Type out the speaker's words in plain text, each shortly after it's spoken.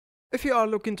If you are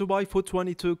looking to buy FUT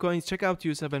 22 coins, check out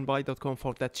u7buy.com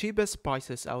for the cheapest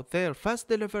prices out there. Fast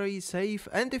delivery, safe,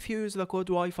 and if you use the code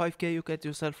Y5K, you get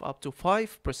yourself up to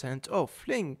 5% off.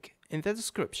 Link in the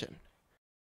description.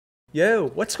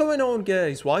 Yo, what's going on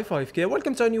guys? Y5K,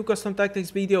 welcome to a new custom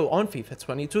tactics video on FIFA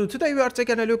 22. Today we are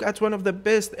taking a look at one of the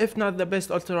best, if not the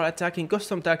best, ultra attacking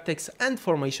custom tactics and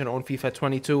formation on FIFA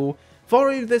 22. For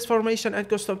real, this formation and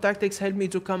custom tactics helped me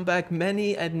to come back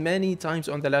many and many times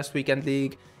on the last weekend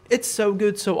league. It's so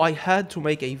good, so I had to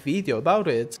make a video about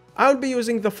it. I'll be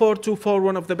using the 4-2-4,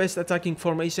 one of the best attacking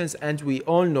formations, and we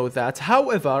all know that.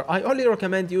 However, I only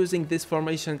recommend using this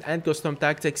formation and custom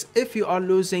tactics if you are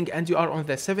losing and you are on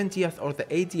the 70th or the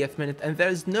 80th minute and there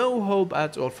is no hope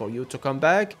at all for you to come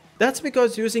back. That's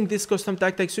because using these custom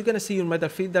tactics, you're gonna see your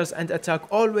midfielders and attack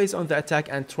always on the attack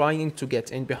and trying to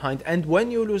get in behind. And when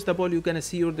you lose the ball, you're gonna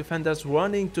see your defenders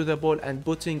running to the ball and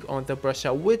putting on the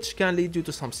pressure, which can lead you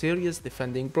to some serious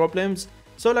defending problems.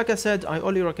 So like I said, I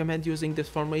only recommend using this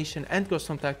formation and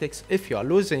custom tactics if you are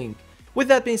losing. With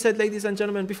that being said, ladies and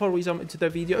gentlemen, before we jump into the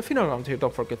video, if you're not around here,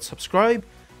 don't forget to subscribe.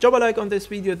 Drop a like on this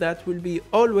video, that will be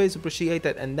always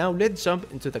appreciated. And now let's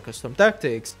jump into the custom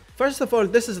tactics. First of all,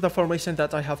 this is the formation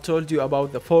that I have told you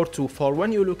about, the 4-2-4.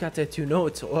 When you look at it, you know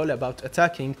it's all about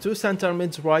attacking. 2 center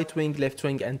mids, right wing, left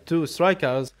wing, and 2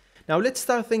 strikers. Now let's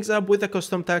start things up with the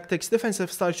custom tactics.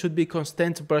 Defensive style should be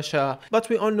constant pressure, but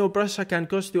we all know pressure can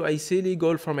cost you a silly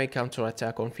goal from a counter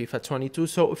attack on FIFA 22.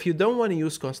 So if you don't want to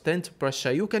use constant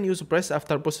pressure, you can use press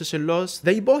after possession loss.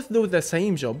 They both do the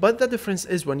same job, but the difference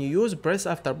is when you use press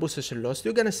after possession loss,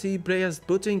 you're gonna see players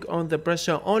putting on the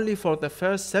pressure only for the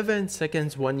first 7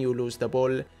 seconds when you lose the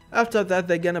ball. After that,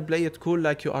 they're gonna play it cool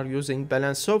like you are using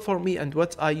balance. So for me, and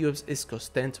what I use is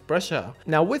constant pressure.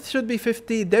 Now width should be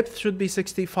 50, depth should be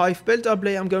 65. Build up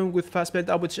play, I'm going with fast build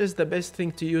up, which is the best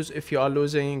thing to use if you are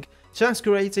losing. Chance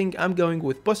creating, I'm going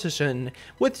with possession.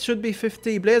 Width should be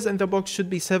 50, players in the box should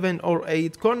be 7 or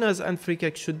 8, corners and free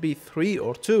kicks should be 3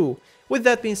 or 2. With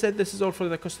that being said, this is all for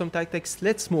the custom tactics.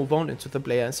 Let's move on into the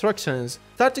player instructions.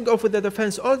 Starting off with the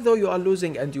defense, although you are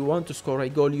losing and you want to score a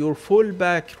goal, your full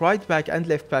back, right back and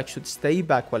left back should stay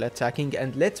back while attacking,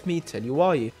 and let me tell you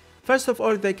why. First of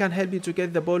all, they can help you to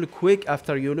get the ball quick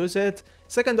after you lose it.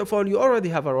 Second of all, you already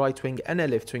have a right wing and a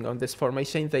left wing on this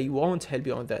formation. They won't help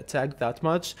you on the attack that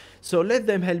much, so let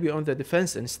them help you on the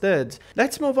defense instead.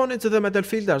 Let's move on into the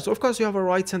midfielders. Of course, you have a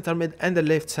right center mid and a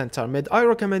left center mid. I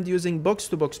recommend using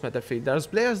box-to-box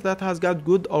midfielders, players that has got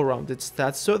good all-rounded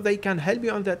stats, so they can help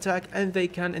you on the attack and they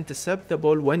can intercept the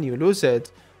ball when you lose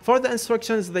it. For the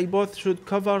instructions, they both should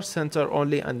cover center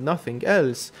only and nothing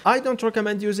else. I don't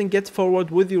recommend using get forward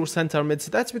with your center mids.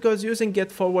 That's because using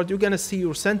get forward, you're gonna see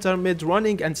your center mid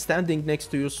running and standing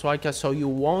next to your striker, so you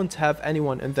won't have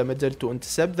anyone in the middle to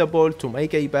intercept the ball, to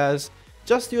make a pass.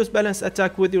 Just use balanced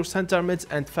attack with your center mids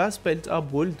and fast build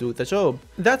up will do the job.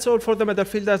 That's all for the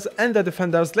midfielders and the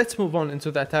defenders. Let's move on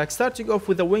into the attack, starting off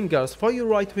with the wingers. For your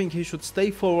right wing, he should stay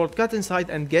forward, cut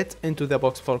inside and get into the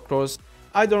box for cross.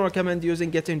 I don't recommend using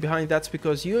get in behind. That's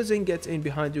because using get in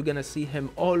behind, you're gonna see him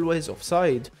always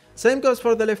offside. Same goes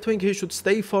for the left wing, he should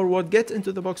stay forward, get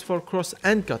into the box for cross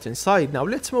and cut inside. Now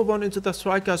let's move on into the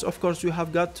strikers. Of course, you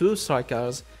have got 2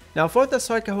 strikers. Now for the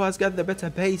striker who has got the better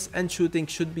pace and shooting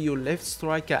should be your left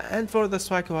striker, and for the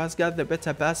striker who has got the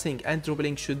better passing and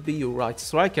dribbling should be your right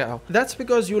striker. That's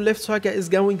because your left striker is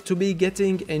going to be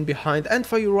getting in behind, and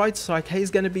for your right striker,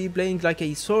 he's gonna be playing like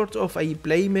a sort of a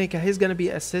playmaker. He's gonna be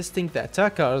assisting the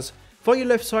attackers. For your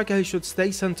left striker, he should stay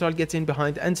central, get in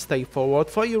behind and stay forward.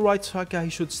 For your right striker,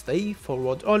 he should stay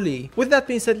forward only. With that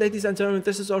being said, ladies and gentlemen,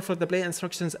 this is all for the play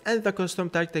instructions and the custom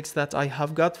tactics that I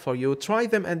have got for you. Try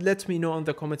them and let me know in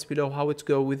the comments below how it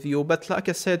goes with you. But like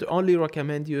I said, only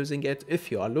recommend using it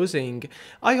if you are losing.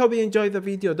 I hope you enjoyed the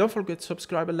video. Don't forget to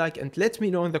subscribe and like, and let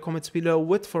me know in the comments below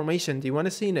what formation do you want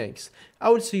to see next. I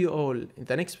will see you all in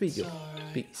the next video.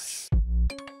 Peace.